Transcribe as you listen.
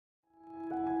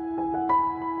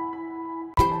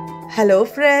Hello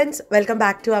friends, welcome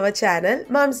back to our channel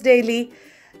Mom's Daily.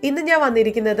 ഇന്ന് ഞാൻ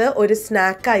വന്നിരിക്കുന്നത് ഒരു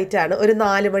സ്നാക്ക് ആയിട്ടാണ് ഒരു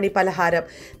 4 മണി പലഹാരം.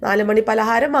 4 മണി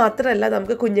പലഹാരം മാത്രമല്ല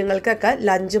നമുക്ക് കുഞ്ഞുങ്ങൾക്കൊക്കെ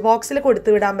ലഞ്ച് ബോക്സിൽ കൊടുത്തു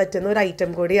വിടാൻ പറ്റുന്ന ഒരു ഐറ്റം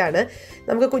കൂടിയാണ്.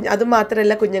 നമുക്ക് അത്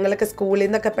മാത്രമല്ല കുഞ്ഞുങ്ങളൊക്കെ സ്കൂളിൽ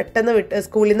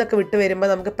നിന്നൊക്കെ വിട്ട് വരുമ്പോൾ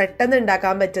നമുക്ക് പെട്ടെന്ന്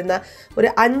ഉണ്ടാക്കാൻ പറ്റുന്ന ഒരു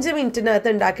 5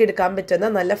 മിനിറ്റിനകത്ത് ഉണ്ടാക്കിയെടുക്കാൻ പറ്റുന്ന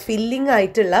നല്ല ഫില്ലിംഗ്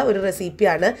ആയിട്ടുള്ള ഒരു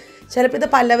റെസിപ്പിയാണ്. ചിലപ്പോൾ ഇത്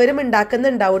പലവരും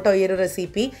ഉണ്ടാക്കുന്നുണ്ടാവും കേട്ടോ ഈ ഒരു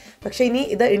റെസിപ്പി. പക്ഷേ ഇനി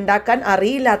ഇത് ഉണ്ടാക്കാൻ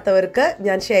അറിയില്ലാത്തവർക്ക്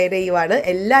ഞാൻ ഷെയർ ചെയ്യുവാണ്.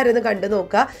 എല്ലാവരും ഒന്ന് കണ്ടു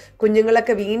നോക്കുക.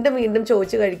 കുഞ്ഞുങ്ങളൊക്കെ വീണ്ടും വീണ്ടും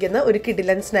ചോദിച്ചു കഴിക്കുന്ന ഒരു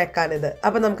കിടിലൻ സ്നാക്കാണിത്.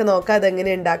 അപ്പോൾ നമുക്ക് നോക്കാം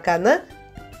അതെങ്ങനെ ഉണ്ടാക്കാമെന്ന്.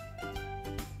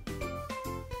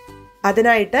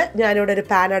 അതിനായിട്ട് ഞാനിവിടെ ഒരു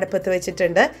പാൻ അടുപ്പത്ത്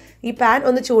വെച്ചിട്ടുണ്ട്. ഈ പാൻ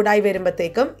ഒന്ന് ചൂടായി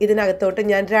വരുമ്പോഴത്തേക്കും ഇതിനകത്തോട്ട്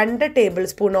ഞാൻ 2 ടേബിൾ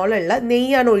സ്പൂണോളമുള്ള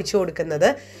നെയ്യാണ് ഒഴിച്ചു കൊടുക്കുന്നത്.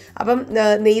 അപ്പം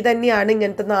നെയ്യ് തന്നെയാണ്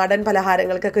ഇങ്ങനത്തെ നാടൻ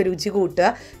പലഹാരങ്ങൾക്കൊക്കെ രുചി കൂട്ടുക.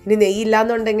 ഇനി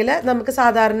നെയ്യില്ലാന്നുണ്ടെങ്കിൽ നമുക്ക്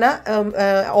സാധാരണ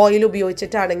ഓയിൽ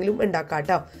ഉപയോഗിച്ചിട്ടാണെങ്കിലും ഉണ്ടാക്കാം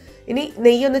കേട്ടോ. ഇനി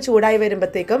നെയ്യൊന്ന് ചൂടായി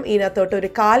വരുമ്പോഴത്തേക്കും ഇതിനകത്തോട്ട് ഒരു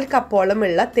 1/4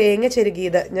 കപ്പോളമുള്ള തേങ്ങ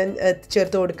ചെരുകിയത് ഞാൻ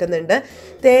ചേർത്ത് കൊടുക്കുന്നുണ്ട്.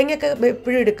 തേങ്ങയൊക്കെ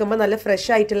എപ്പോഴും എടുക്കുമ്പോൾ നല്ല ഫ്രഷ്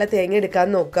ആയിട്ടുള്ള തേങ്ങ എടുക്കാൻ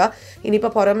നോക്കുക.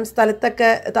 ഇനിയിപ്പോൾ പുറം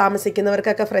സ്ഥലത്തൊക്കെ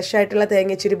താമസിക്കുന്നവർക്കൊക്കെ ഫ്രഷ് ആയിട്ടുള്ള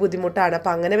തേങ്ങ ഇച്ചിരി ബുദ്ധിമുട്ടാണ്.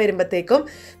 അപ്പോൾ അങ്ങനെ വരുമ്പോഴത്തേക്കും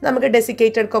നമുക്ക്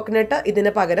ഡെസിക്കേറ്റഡ് കോക്കനട്ട്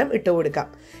ഇതിന് പകരം ഇട്ട് കൊടുക്കാം.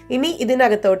 ഇനി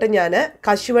ഇതിനകത്തോട്ട് ഞാൻ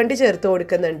കശുവണ്ടി ചേർത്ത്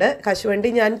കൊടുക്കുന്നുണ്ട്.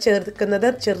 കശുവണ്ടി ഞാൻ ചേർക്കുന്നത്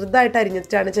ചെറുതായിട്ട്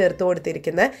അരിഞ്ഞിട്ടാണ് ചേർത്ത്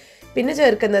കൊടുത്തിരിക്കുന്നത്. പിന്നെ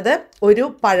ചേർക്കുന്നത്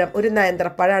ഒരു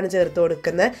നേന്ത്രപ്പഴമാണ് ചേർത്ത്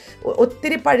കൊടുക്കുന്നത്.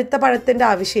 ഒത്തിരി പഴുത്ത പഴത്തിൻ്റെ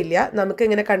ആവശ്യമില്ല. നമുക്ക്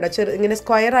ഇങ്ങനെ കണ്ടോ ഇങ്ങനെ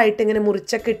സ്ക്വയർ ആയിട്ട് ഇങ്ങനെ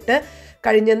മുറിച്ചൊക്കെ ഇട്ട്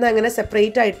കഴിഞ്ഞെന്ന് അങ്ങനെ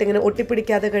സെപ്പറേറ്റ് ആയിട്ട് ഇങ്ങനെ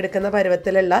ഒട്ടിപ്പിടിക്കാതെ കിടക്കുന്ന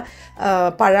പരുവത്തിലുള്ള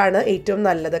പഴമാണ് ഏറ്റവും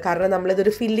നല്ലത്. കാരണം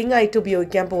നമ്മളിതൊരു ഫില്ലിംഗ് ആയിട്ട്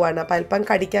ഉപയോഗിക്കാൻ പോവാണ്. അപ്പം അല്പം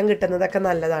കടിക്കാൻ കിട്ടുന്നതൊക്കെ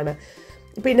നല്ലതാണ്.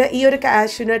 പിന്നെ ഈ ഒരു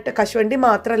കശുവണ്ടി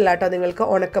മാത്രമല്ല കേട്ടോ, നിങ്ങൾക്ക്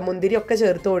ഉണക്കമുന്തിരി ഒക്കെ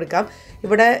ചേർത്ത് കൊടുക്കാം.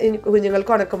 ഇവിടെ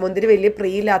കുഞ്ഞുങ്ങൾക്ക് ഉണക്കമുന്തിരി വലിയ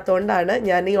പ്രിയമില്ലാത്തതുകൊണ്ടാണ്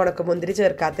ഞാൻ ഈ ഉണക്കമുന്തിരി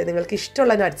ചേർക്കാത്തത്. നിങ്ങൾക്ക്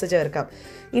ഇഷ്ടമുള്ള നട്ട്സ് ചേർക്കാം.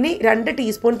 ഇനി 2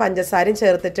 ടീസ്പൂൺ പഞ്ചസാരയും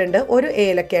ചേർത്തിട്ടുണ്ട്. ഒരു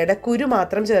ഏലക്കയുടെ കുരു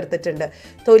മാത്രം ചേർത്തിട്ടുണ്ട്.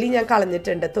 തൊലി ഞാൻ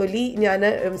കളഞ്ഞിട്ടുണ്ട്. തൊലി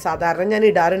സാധാരണ ഞാൻ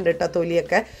ഇടാറുണ്ട് കേട്ടോ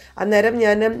തൊലിയൊക്കെ. അന്നേരം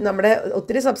നമ്മുടെ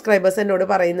ഒത്തിരി സബ്സ്ക്രൈബേഴ്സ് എന്നോട്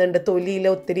പറയുന്നുണ്ട് തൊലിയിൽ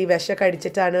ഒത്തിരി വിഷമൊക്കെ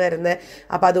അടിച്ചിട്ടാണ് വരുന്നത്.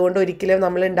 അപ്പോൾ അതുകൊണ്ട് ഒരിക്കലും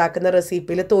നമ്മൾ ഉണ്ടാക്കുന്ന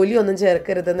റെസിപ്പിയിൽ തൊലി ഒന്നും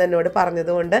ചേർക്കരുതെന്ന് എന്നോട്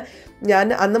പറഞ്ഞതുകൊണ്ട് ഞാൻ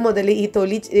അന്ന് മുതൽ ഈ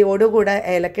തൊലിയോടുകൂടെ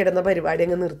ഏലക്ക ഇടുന്ന പരിപാടി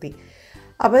അങ്ങ് നിർത്തി.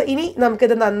 അപ്പോൾ ഇനി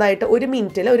നമുക്കിത് നന്നായിട്ട് 1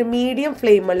 മിനിറ്റിൽ ഒരു മീഡിയം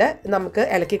ഫ്ലെയിമിൽ നമുക്ക്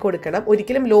ഇളക്കി കൊടുക്കണം.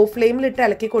 ഒരിക്കലും ലോ ഫ്ലെയിമിലിട്ട്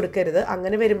ഇളക്കി കൊടുക്കരുത്.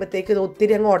 അങ്ങനെ വരുമ്പോഴത്തേക്ക് ഇത്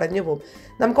ഒത്തിരി അങ്ങ് ഉടഞ്ഞു പോകും.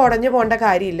 നമുക്ക് ഉടഞ്ഞു പോകേണ്ട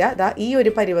കാര്യമില്ല. ഈ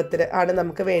ഒരു പരുവത്തിൽ ആണ്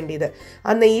നമുക്ക് വേണ്ടിയത്.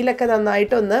 ആ നെയ്യിലൊക്കെ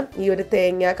നന്നായിട്ടൊന്ന് ഈ ഒരു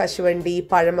തേങ്ങ, കശുവണ്ടി,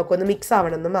 പഴമൊക്കെ ഒന്ന് മിക്സ്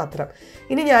ആവണമെന്ന് മാത്രം.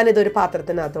 ഇനി ഞാനിതൊരു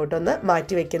പാത്രത്തിനകത്തോട്ടൊന്ന്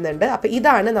മാറ്റി വെക്കുന്നുണ്ട്. അപ്പോൾ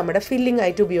ഇതാണ് നമ്മുടെ ഫില്ലിംഗ്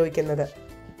ആയിട്ട് ഉപയോഗിക്കുന്നത്.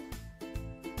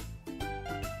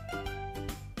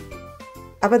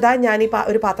 അപ്പോൾ ഞാൻ ഈ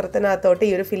ഒരു പാത്രത്തിനകത്തോട്ട് ഈ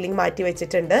ഒരു ഫില്ലിംഗ് മാറ്റി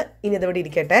വെച്ചിട്ടുണ്ട്. ഇനി ഇതിവിടെ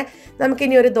ഇരിക്കട്ടെ.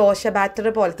 നമുക്കിനി ഒരു ദോശ ബാറ്റർ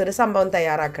പോലത്തെ ഒരു സംഭവം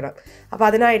തയ്യാറാക്കണം. അപ്പോൾ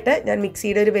അതിനായിട്ട് ഞാൻ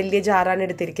മിക്സിയുടെ ഒരു വലിയ ജാറാണ്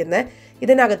എടുത്തിരിക്കുന്നത്.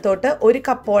 ഇതിനകത്തോട്ട് 1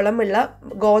 കപ്പോളം ഉള്ള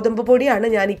ഗോതമ്പ് പൊടിയാണ്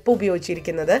ഞാനിപ്പോൾ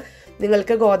ഉപയോഗിച്ചിരിക്കുന്നത്.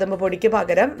 നിങ്ങൾക്ക് ഗോതമ്പ് പൊടിക്ക്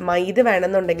പകരം മൈദ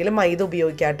വേണമെന്നുണ്ടെങ്കിൽ മൈദ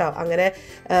ഉപയോഗിക്കാം കേട്ടോ. അങ്ങനെ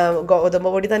ഗോതമ്പ്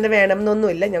പൊടി തന്നെ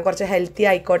വേണമെന്നൊന്നുമില്ല. ഞാൻ കുറച്ച് ഹെൽത്തി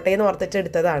ആയിക്കോട്ടെ എന്ന് ഓർത്തിട്ട്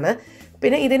എടുത്തതാണ്.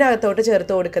 പിന്നെ ഇതിനകത്തോട്ട്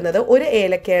ചേർത്ത് കൊടുക്കുന്നത് ഒരു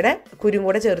ഏലക്കയുടെ കുരും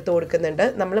കൂടെ ചേർത്ത് കൊടുക്കുന്നുണ്ട്.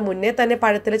 നമ്മൾ മുന്നേ തന്നെ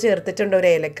പഴത്തിൽ ചേർത്തിട്ടുണ്ട് ഒരു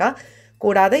ഏലക്ക.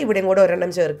 കൂടാതെ ഇവിടെയും കൂടെ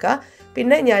ഒരെണ്ണം ചേർക്കുക.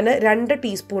 പിന്നെ ഞാൻ 2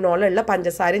 ടീസ്പൂണോളമുള്ള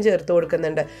പഞ്ചസാരയും ചേർത്ത്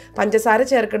കൊടുക്കുന്നുണ്ട്. പഞ്ചസാര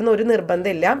ചേർക്കുന്ന ഒരു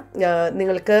നിർബന്ധമില്ല.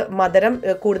 നിങ്ങൾക്ക് മധുരം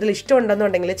കൂടുതൽ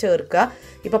ഇഷ്ടമുണ്ടെന്നുണ്ടെങ്കിൽ ചേർക്കുക.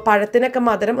 ഇപ്പോൾ പഴത്തിനൊക്കെ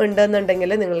മധുരം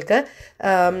ഉണ്ടെന്നുണ്ടെങ്കിൽ നിങ്ങൾക്ക്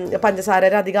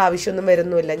പഞ്ചസാരയുടെ അധികം ആവശ്യമൊന്നും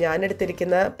വരുന്നുമില്ല. ഞാൻ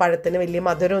എടുത്തിരിക്കുന്ന പഴത്തിന് വലിയ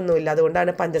മധുരമൊന്നുമില്ല.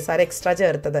 അതുകൊണ്ടാണ് പഞ്ചസാര എക്സ്ട്രാ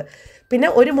ചേർത്തത്. പിന്നെ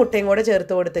ഒരു മുട്ടയും കൂടെ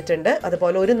ചേർത്ത് കൊടുത്തിട്ടുണ്ട്.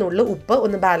 അതുപോലെ ഒരു നുള്ളു ഉപ്പ്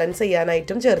ഒന്ന് ബാലൻസ്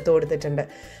ചെയ്യാനായിട്ടും ചേർത്ത് കൊടുത്തിട്ടുണ്ട്.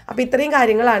 അപ്പോൾ ഇത്രയും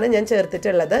കാര്യങ്ങളാണ് ഞാൻ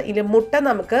ചേർത്തിട്ടുള്ളത്. ഇതിൽ മുട്ട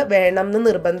നമുക്ക് വേണം എന്ന്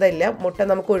നിർബന്ധമില്ല. മുട്ട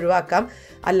നമുക്ക് ഒഴിവാക്കാം.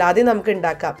 അല്ലാതെ നമുക്ക്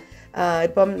ഉണ്ടാക്കാം.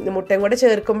 ഇപ്പം മുട്ടയും കൂടെ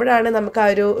ചേർക്കുമ്പോഴാണ് നമുക്ക് ആ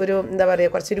ഒരു എന്താ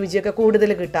പറയുക കുറച്ച് രുചിയൊക്കെ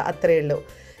കൂടുതൽ കിട്ടുക. അത്രയേ ഉള്ളൂ.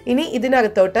 ഇനി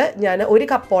ഇതിനകത്തോട്ട് ഞാൻ 1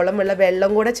 കപ്പോളം ഉള്ള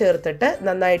വെള്ളം കൂടെ ചേർത്തിട്ട്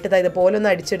നന്നായിട്ട് ഇതുപോലെ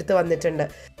ഒന്ന് അടിച്ചെടുത്ത് വന്നിട്ടുണ്ട്.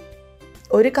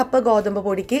 1 കപ്പ് ഗോതമ്പ്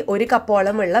പൊടിക്ക് 1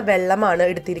 കപ്പോളം ഉള്ള വെള്ളമാണ്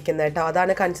എടുത്തിരിക്കുന്നത് കേട്ടോ.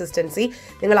 അതാണ് കൺസിസ്റ്റൻസി.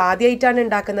 നിങ്ങൾ ആദ്യമായിട്ടാണ്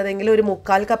ഉണ്ടാക്കുന്നതെങ്കിൽ ഒരു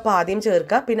 3/4 കപ്പ് ആദ്യം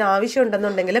ചേർക്കുക. പിന്നെ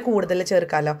ആവശ്യമുണ്ടെന്നുണ്ടെങ്കിൽ കൂടുതൽ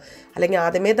ചേർക്കാമല്ലോ. അല്ലെങ്കിൽ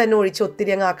ആദ്യമേ തന്നെ ഒഴിച്ച്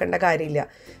ഒത്തിരി അങ്ങ് ആക്കേണ്ട കാര്യമില്ല.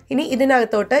 ഇനി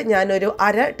ഇതിനകത്തോട്ട് ഞാനൊരു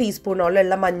 1/2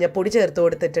 ടീസ്പൂണോളമുള്ള മഞ്ഞൾപ്പൊടി ചേർത്ത്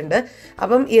കൊടുത്തിട്ടുണ്ട്.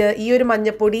 അപ്പം ഈ ഒരു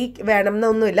മഞ്ഞൾപ്പൊടി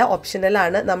വേണമെന്നൊന്നുമില്ല,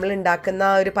 ഓപ്ഷണലാണ്. നമ്മൾ ഉണ്ടാക്കുന്ന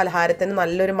ഒരു പലഹാരത്തിന്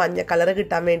നല്ലൊരു മഞ്ഞ കളർ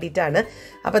കിട്ടാൻ വേണ്ടിയിട്ടാണ്.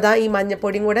 അപ്പോൾ ഈ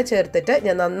മഞ്ഞൾപ്പൊടിയും കൂടെ ചേർത്തിട്ട്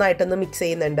ഞാൻ നന്നായിട്ടൊന്ന് മിക്സ്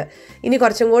ചെയ്യുന്നുണ്ട്. ഇനി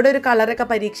കുറച്ചും കൂടെ ഒരു കളറൊക്കെ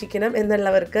പരീക്ഷിക്കണം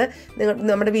എന്നുള്ളവർക്ക്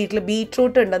നമ്മുടെ വീട്ടിൽ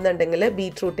ബീട്രൂട്ട് ഉണ്ടെന്നുണ്ടെങ്കിൽ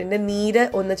ബീട്രൂട്ടിൻ്റെ നീര്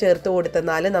ഒന്ന് ചേർത്ത്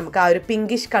കൊടുത്തെന്നാൽ നമുക്ക് ആ ഒരു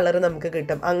പിങ്കിഷ് കളർ നമുക്ക്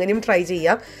കിട്ടും. അങ്ങനെയും ട്രൈ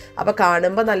ചെയ്യാം. അപ്പോൾ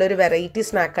കാണുമ്പോൾ നല്ലൊരു വെറൈറ്റി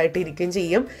സ്നാക്കായിട്ട് ഇരിക്കുകയും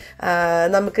ചെയ്യും.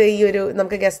 നമുക്ക് നമുക്ക്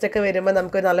നമുക്ക് ഗസ്റ്റൊക്കെ വരുമ്പോൾ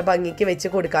നമുക്ക് നല്ല ഭംഗിക്ക് വെച്ച്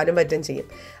കൊടുക്കാനും പറ്റും ചെയ്യും.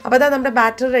 അപ്പോൾ അതാ നമ്മുടെ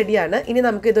ബാറ്റർ റെഡിയാണ്. ഇനി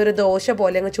നമുക്കിതൊരു ദോശ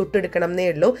പോലെ അങ്ങ് ചുട്ടെടുക്കണം എന്നേ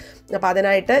ഉള്ളൂ. അപ്പോൾ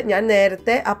അതിനായിട്ട് ഞാൻ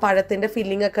നേരത്തെ ആ പഴത്തിൻ്റെ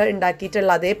ഫില്ലിംഗ് ഒക്കെ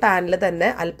ഉണ്ടാക്കിയിട്ടുള്ള അതേ പാനിൽ തന്നെ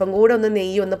അല്പം കൂടെ ഒന്ന്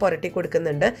നെയ്യ് ഒന്ന് പുരട്ടി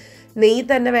കൊടുക്കുന്നുണ്ട്. നെയ്യ്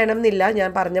തന്നെ വേണമെന്നില്ല, ഞാൻ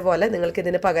പറഞ്ഞ പോലെ നിങ്ങൾക്ക്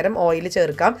ഇതിന് പകരം ഓയിൽ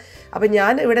ചേർക്കാം. അപ്പോൾ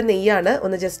ഞാൻ ഇവിടെ നെയ്യാണ്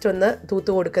ജസ്റ്റ് ഒന്ന്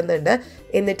തൂത്ത് കൊടുക്കുന്നുണ്ട്.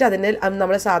 എന്നിട്ട് അതിന്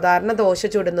നമ്മൾ സാധാരണ ദോശ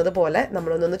ചുടുന്നത് പോലെ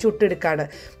നമ്മളൊന്നൊന്ന് ചുട്ടെടുക്കുകയാണ്.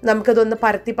 നമുക്കതൊന്ന്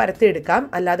പരത്തി എടുക്കാം.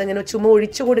 അല്ലാതെ ഇങ്ങനെ ചുമ്മാ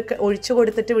ഒഴിച്ചു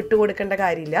കൊടുത്തിട്ട് വിട്ടു കൊടുക്കേണ്ട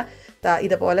കാര്യമില്ല.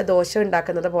 ഇതുപോലെ ദോശ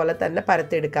ഉണ്ടാക്കുന്നത് പോലെ തന്നെ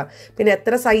പരത്തിയെടുക്കാം. പിന്നെ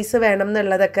എത്ര സൈസ് വേണം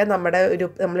എന്നുള്ളതൊക്കെ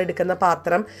നമ്മളെടുക്കുന്ന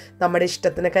പാത്രം നമ്മുടെ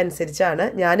ഇഷ്ടത്തിനൊക്കെ അനുസരിച്ചാണ്.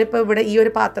 ഞാനിപ്പോൾ ഇവിടെ ഈ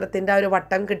ഒരു പാത്രത്തിൻ്റെ ആ ഒരു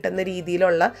വട്ടം കിട്ടുന്ന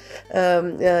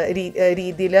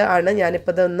രീതിയിലാണ്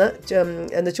ഞാനിപ്പോൾ ഇതൊന്ന്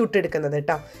ചുട്ടെടുക്കുന്നത്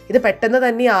കേട്ടോ. ഇത് പെട്ടെന്ന്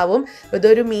തന്നെ ആവും.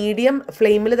 ഇതൊരു മീഡിയം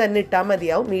ഫ്ലെയിമിൽ തന്നെ ഇട്ടാൽ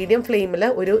മതിയാവും. മീഡിയം ഫ്ലെയിമിൽ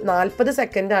ഒരു 40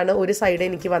 സെക്കൻഡാണ് ഒരു സൈഡ്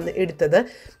എനിക്ക് എടുത്തത്.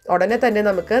 ഉടനെ തന്നെ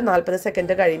നമുക്ക് 40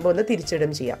 സെക്കൻഡ് കഴിയുമ്പോൾ ഒന്ന്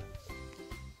തിരിച്ചിടും ചെയ്യാം.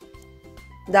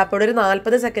 ഇതാ അപ്പോൾ ഒരു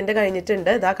 40 സെക്കൻഡ്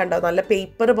കഴിഞ്ഞിട്ടുണ്ട്. ഇതാ കണ്ടോ, നല്ല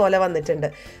പേപ്പർ പോലെ വന്നിട്ടുണ്ട്.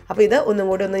 അപ്പോൾ ഇത് ഒന്നും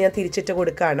കൂടി ഞാൻ തിരിച്ചിട്ട്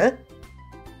കൊടുക്കുകയാണ്.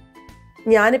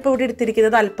 ഞാനിപ്പോൾ ഇവിടെ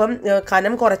എടുത്തിരിക്കുന്നത് അല്പം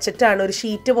കനം കുറച്ചിട്ടാണ്, ഒരു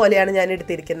ഷീറ്റ് പോലെയാണ് ഞാൻ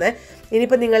എടുത്തിരിക്കുന്നത്.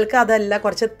 ഇനിയിപ്പോൾ നിങ്ങൾക്ക് അതല്ല,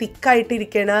 കുറച്ച്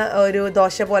തിക്കായിട്ടിരിക്കണ ഒരു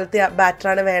ദോശ പോലത്തെ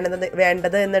ബാറ്ററാണ്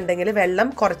വേണ്ടത് എന്നുണ്ടെങ്കിൽ വെള്ളം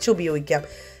കുറച്ച് ഉപയോഗിക്കാം.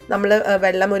 നമ്മൾ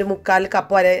വെള്ളം ഒരു 3/4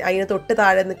 കപ്പ് വരെ അതിന് തൊട്ട്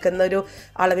താഴെ നിൽക്കുന്ന ഒരു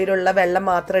അളവിലുള്ള വെള്ളം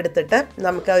മാത്രം എടുത്തിട്ട്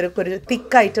നമുക്ക് ഒരു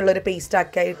തിക്കായിട്ടുള്ളൊരു പേസ്റ്റ്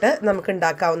ആക്കിയിട്ട് നമുക്ക്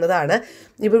ഉണ്ടാക്കാവുന്നതാണ്.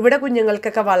 ഇപ്പോൾ ഇവിടെ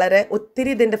കുഞ്ഞുങ്ങൾക്കൊക്കെ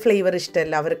ഒത്തിരി ഇതിൻ്റെ ഫ്ലേവർ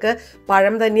ഇഷ്ടമല്ല. അവർക്ക്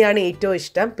പഴം തന്നെയാണ് ഏറ്റവും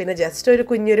ഇഷ്ടം. പിന്നെ ജസ്റ്റ് ഒരു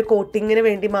കുഞ്ഞൊരു കോട്ടിങ്ങിന്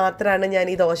വേണ്ടി മാത്രമാണ് ഞാൻ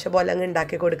ഈ ദോശ പോലെ അങ്ങ്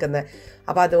ഉണ്ടാക്കി കൊടുക്കുന്നത്.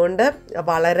 അപ്പോൾ അതുകൊണ്ട്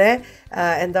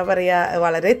എന്താ പറയുക,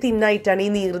 വളരെ തിന്നായിട്ടാണ്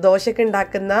ഈ നീർദോശയൊക്കെ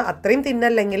ഉണ്ടാക്കുന്ന. അത്രയും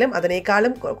തിന്നല്ലെങ്കിലും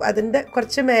അതിനേക്കാളും അതിൻ്റെ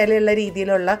കുറച്ച് മേലെയുള്ള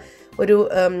രീതിയിലുള്ള ഒരു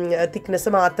തിക്നെസ്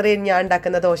മാത്രമേ ഞാൻ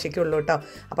ഉണ്ടാക്കുന്ന ദോശയ്ക്കുള്ളൂ കേട്ടോ.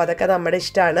 അപ്പോൾ അതൊക്കെ നമ്മുടെ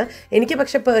ഇഷ്ടമാണ്. എനിക്ക്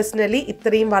പക്ഷെ പേഴ്സണലി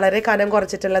ഇത്രയും വളരെ കനം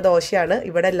കുറച്ചിട്ടുള്ള ദോശയാണ്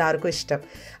ഇവിടെ എല്ലാവർക്കും ഇഷ്ടം.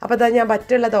 അപ്പോൾ അതാ ഞാൻ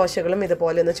മറ്റുള്ള ദോശകളും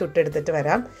ഇതുപോലെ ഒന്ന് ചുട്ടെടുത്തിട്ട്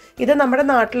വരാം. ഇത് നമ്മുടെ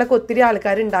നാട്ടിലൊക്കെ ഒത്തിരി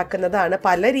ആൾക്കാർ ഉണ്ടാക്കുന്നതാണ്.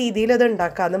 പല രീതിയിൽ അത്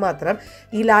ഉണ്ടാക്കാമെന്ന് മാത്രം.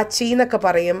 ഈ ലാച്ചി എന്നൊക്കെ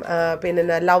പറയും,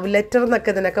 പിന്നെ ലവ് ലെറ്റർ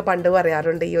എന്നൊക്കെ ഇതിനൊക്കെ പണ്ട്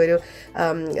പറയാറുണ്ട്.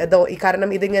 കാരണം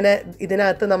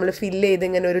ഇതിനകത്ത് നമ്മൾ ഫില്ല് ചെയ്ത്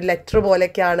ഇങ്ങനെ ഒരു ലെറ്റർ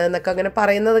പോലെയൊക്കെയാണ് എന്നൊക്കെ അങ്ങനെ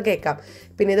പറയുന്നത് കേൾക്കാം.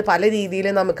 പിന്നെ ഇത് പല രീതിയിൽ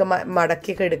നമുക്ക്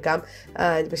മടക്കിയൊക്കെ എടുക്കാം.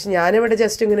 പക്ഷെ ഞാനിവിടെ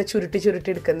ജസ്റ്റ് ഇങ്ങനെ ചുരുട്ടി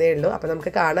എടുക്കുന്നേ ഉള്ളൂ. അപ്പോൾ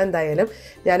നമുക്ക് കാണാം എന്തായാലും.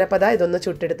 ഞാനപ്പോൾ ഇതൊന്ന്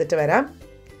ചുട്ടെടുത്തിട്ട് വരാം.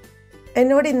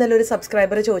 എന്നോട് ഇന്നലെ ഒരു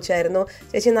സബ്സ്ക്രൈബർ ചോദിച്ചായിരുന്നു,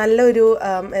 ചേച്ചി നല്ലൊരു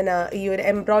ഈ ഒരു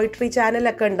എംബ്രോയിഡറി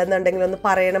ചാനലൊക്കെ ഉണ്ടെന്നുണ്ടെങ്കിൽ ഒന്ന്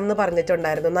പറയണം എന്ന്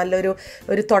പറഞ്ഞിട്ടുണ്ടായിരുന്നു.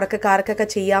 ഒരു തുടക്കക്കാർക്കൊക്കെ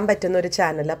ചെയ്യാൻ പറ്റുന്ന ഒരു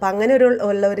ചാനൽ. അപ്പോൾ അങ്ങനെ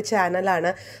ഉള്ള ഒരു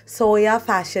ചാനലാണ് സോയ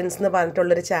ഫാഷൻസ് എന്ന്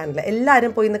പറഞ്ഞിട്ടുള്ളൊരു ചാനൽ.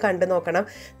 എല്ലാവരും പോയി ഒന്ന് കണ്ടു നോക്കണം.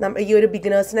 ഈ ഒരു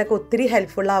ബിഗിനേഴ്സിനൊക്കെ ഒത്തിരി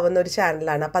ഹെൽപ്ഫുൾ ആവുന്ന ഒരു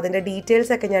ചാനലാണ്. അപ്പോൾ അതിൻ്റെ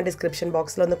ഡീറ്റെയിൽസൊക്കെ ഞാൻ ഡിസ്ക്രിപ്ഷൻ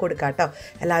ബോക്സിലൊന്ന് കൊടുക്കാം കേട്ടോ.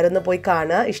 എല്ലാവരും ഒന്ന് പോയി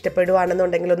കാണുക.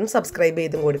 ഇഷ്ടപ്പെടുവാണെന്നുണ്ടെങ്കിൽ ഒന്ന് സബ്സ്ക്രൈബ്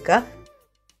ചെയ്തും കൊടുക്കുക.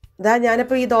 ഇതാ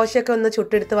ഞാനിപ്പോൾ ഈ ദോശയൊക്കെ ഒന്ന്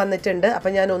ചുട്ടെടുത്ത് വന്നിട്ടുണ്ട്.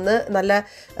 അപ്പം ഞാനൊന്ന് നല്ല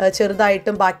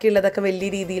ചെറുതായിട്ടും ബാക്കിയുള്ളതൊക്കെ വലിയ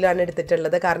രീതിയിലാണ്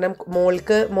എടുത്തിട്ടുള്ളത്. കാരണം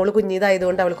മോള്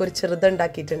കുഞ്ഞിതായതുകൊണ്ട് അവൾക്കൊരു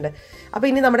ചെറുതുണ്ടാക്കിയിട്ടുണ്ട്. അപ്പോൾ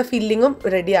ഇനി നമ്മുടെ ഫില്ലിങ്ങും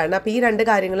റെഡിയാണ്. അപ്പോൾ ഈ 2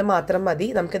 കാര്യങ്ങൾ മാത്രം മതി.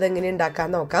 നമുക്കിത് എങ്ങനെ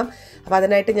ഉണ്ടാക്കാൻ നോക്കാം. അപ്പോൾ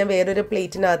അതിനായിട്ട് ഞാൻ വേറൊരു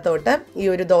പ്ലേറ്റിനകത്തോട്ട് ഈ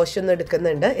ഒരു ദോശ ഒന്ന്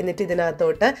എടുക്കുന്നുണ്ട്. എന്നിട്ട്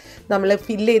ഇതിനകത്തോട്ട് നമ്മൾ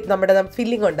നമ്മുടെ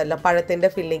ഫില്ലിംഗ് ഉണ്ടല്ലോ,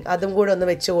 പഴത്തിൻ്റെ ഫില്ലിംഗ്, അതും കൂടെ ഒന്ന്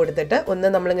വെച്ച് കൊടുത്തിട്ട്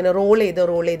നമ്മളിങ്ങനെ റോൾ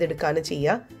ചെയ്തെടുക്കുകയാണ്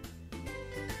ചെയ്യുക.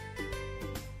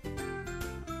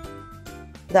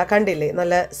 ഇതാ കണ്ടില്ലേ,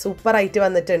 നല്ല സൂപ്പറായിട്ട്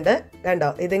വന്നിട്ടുണ്ട്. കണ്ടോ,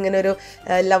 ഇതിങ്ങനെ ഒരു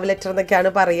ലവ് ലെറ്റർ എന്നൊക്കെയാണ്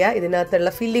പറയുക.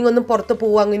 ഇതിനകത്തുള്ള ഫില്ലിംഗ് ഒന്നും പുറത്ത്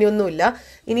പോവുക അങ്ങനെയൊന്നുമില്ല.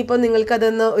 ഇനിയിപ്പോൾ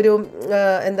നിങ്ങൾക്കതൊന്ന്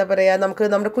എന്താ പറയുക,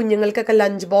 നമ്മുടെ കുഞ്ഞുങ്ങൾക്കൊക്കെ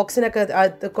ലഞ്ച്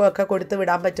ബോക്സിനൊക്കെ കൊടുത്ത്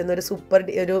വിടാൻ പറ്റുന്ന ഒരു സൂപ്പർ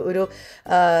ഒരു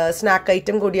സ്നാക്ക്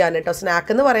ഐറ്റം കൂടിയാണ് കേട്ടോ. സ്നാക്ക്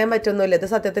എന്ന് പറയാൻ പറ്റുന്നില്ല, ഇത്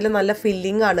സത്യത്തിൽ നല്ല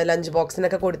ഫില്ലിംഗ് ആണ് ലഞ്ച്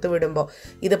ബോക്സിനൊക്കെ കൊടുത്ത് വിടുമ്പോൾ.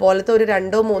 ഇതുപോലത്തെ ഒരു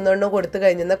 2-3 കൊടുത്തു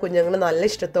കഴിഞ്ഞാൽ കുഞ്ഞുങ്ങൾ നല്ല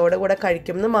ഇഷ്ടത്തോടെ കൂടെ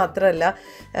കഴിക്കുമെന്ന് മാത്രമല്ല,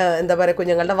 എന്താ പറയുക,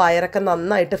 കുഞ്ഞുങ്ങളുടെ വയറൊക്കെ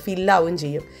നന്നായിട്ട് ഫില്ലാവും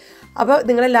ചെയ്യും. അപ്പോൾ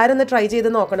നിങ്ങളെല്ലാവരും ഒന്ന് ട്രൈ ചെയ്ത്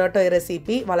നോക്കണം കേട്ടോ. ഈ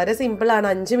റെസിപ്പി വളരെ സിമ്പിളാണ്,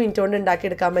 5 മിനിറ്റ് കൊണ്ട്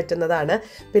ഉണ്ടാക്കിയെടുക്കാൻ പറ്റുന്നതാണ്.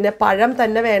 പിന്നെ പഴം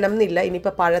തന്നെ വേണം എന്നില്ല.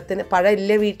 ഇനിയിപ്പോൾ പഴം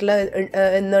ഇല്ലേ വീട്ടിൽ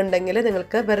എന്നുണ്ടെങ്കിൽ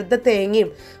നിങ്ങൾക്ക് വെറുതെ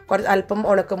തേങ്ങയും അല്പം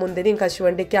ഉണക്കമുന്തിരിയും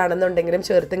കശുവണ്ടിയൊക്കെ ആണെന്നുണ്ടെങ്കിലും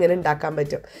ചേർത്ത് ഇങ്ങനെ ഉണ്ടാക്കാൻ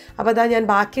പറ്റും. അപ്പോൾ അതാ ഞാൻ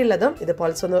ബാക്കിയുള്ളതും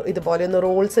ഇതുപോലെ ഒന്ന്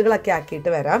റോൾസുകളൊക്കെ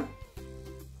ആക്കിയിട്ട് വരാം.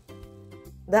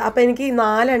 അപ്പോൾ എനിക്ക്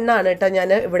 4 എണ്ണമാണ് കേട്ടോ ഞാൻ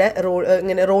ഇവിടെ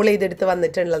ഇങ്ങനെ റോൾ ചെയ്തെടുത്ത്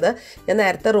വന്നിട്ടുള്ളത്. ഞാൻ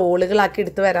നേരത്തെ റോളുകളാക്കി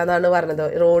എടുത്ത് വരാമെന്നാണ് പറഞ്ഞത്.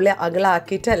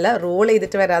 അകളാക്കിയിട്ടല്ല, റോൾ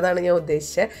ചെയ്തിട്ട് വരാമെന്നാണ് ഞാൻ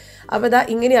ഉദ്ദേശിച്ചത്. അപ്പോൾ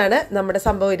ഇങ്ങനെയാണ് നമ്മുടെ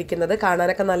സംഭവം ഇരിക്കുന്നത്.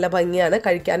 കാണാനൊക്കെ നല്ല ഭംഗിയാണ്,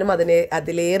 കഴിക്കാനും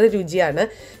അതിലേറെ രുചിയാണ്.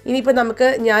 ഇനിയിപ്പോൾ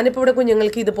ഞാനിപ്പോൾ ഇവിടെ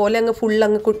കുഞ്ഞുങ്ങൾക്ക് ഇതുപോലെ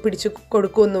അങ്ങ് പിടിച്ച്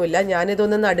കൊടുക്കുകയൊന്നുമില്ല.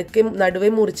 ഞാനിതൊന്ന്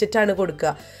നടുവേ മുറിച്ചിട്ടാണ്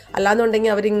കൊടുക്കുക.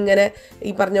 അല്ലാന്നുണ്ടെങ്കിൽ അവരിങ്ങനെ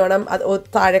ഈ പറഞ്ഞോണം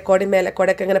താഴെക്കോടെ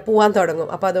മേലക്കോടെയൊക്കെ ഇങ്ങനെ പോകാൻ തുടങ്ങും.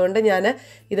 അപ്പോൾ അതുകൊണ്ട് ഞാൻ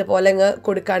ഇതുപോലെ അങ്ങ്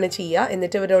കൊടുക്കുകയാണ് ചെയ്യുക.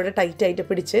 എന്നിട്ട് ഇവരോട് ടൈറ്റായിട്ട്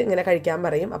പിടിച്ച് ഇങ്ങനെ കഴിക്കാൻ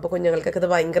പറയും. അപ്പോൾ കുഞ്ഞുങ്ങൾക്കൊക്കെ ഇത്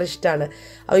ഭയങ്കര ഇഷ്ടമാണ്.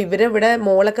 അപ്പോൾ ഇവരിവിടെ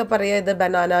മോളൊക്കെ പറയുക ഇത്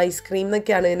ബനാന ഐസ്ക്രീം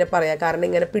എന്നൊക്കെയാണ് ഇതിനെ പറയുക. കാരണം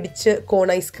ഇങ്ങനെ പിടിച്ച് കോൺ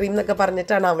ഐസ്ക്രീം എന്നൊക്കെ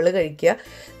പറഞ്ഞിട്ടാണ് അവൾ കഴിക്കുക.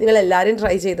 നിങ്ങളെല്ലാവരും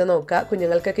ട്രൈ ചെയ്ത് നോക്കുക,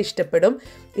 കുഞ്ഞുങ്ങൾക്കൊക്കെ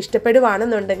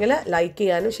ഇഷ്ടപ്പെടുവാണെന്നുണ്ടെങ്കിൽ ലൈക്ക്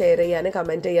ചെയ്യാനും ഷെയർ ചെയ്യാനും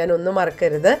കമൻറ്റ് ചെയ്യാനും ഒന്നും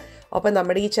മറക്കരുത്. ഒപ്പം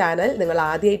നമ്മുടെ ഈ ചാനൽ നിങ്ങൾ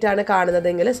ആദ്യമായിട്ടാണ്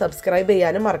കാണുന്നതെങ്കിൽ സബ്സ്ക്രൈബ്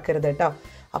ചെയ്യാനും മറക്കരുത് കേട്ടോ.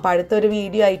 അപ്പോൾ അടുത്തൊരു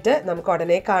വീഡിയോ ആയിട്ട് നമുക്ക്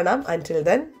ഉടനെ കാണാം. അൻറ്റിൽ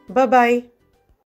ദെൻ ബൈ.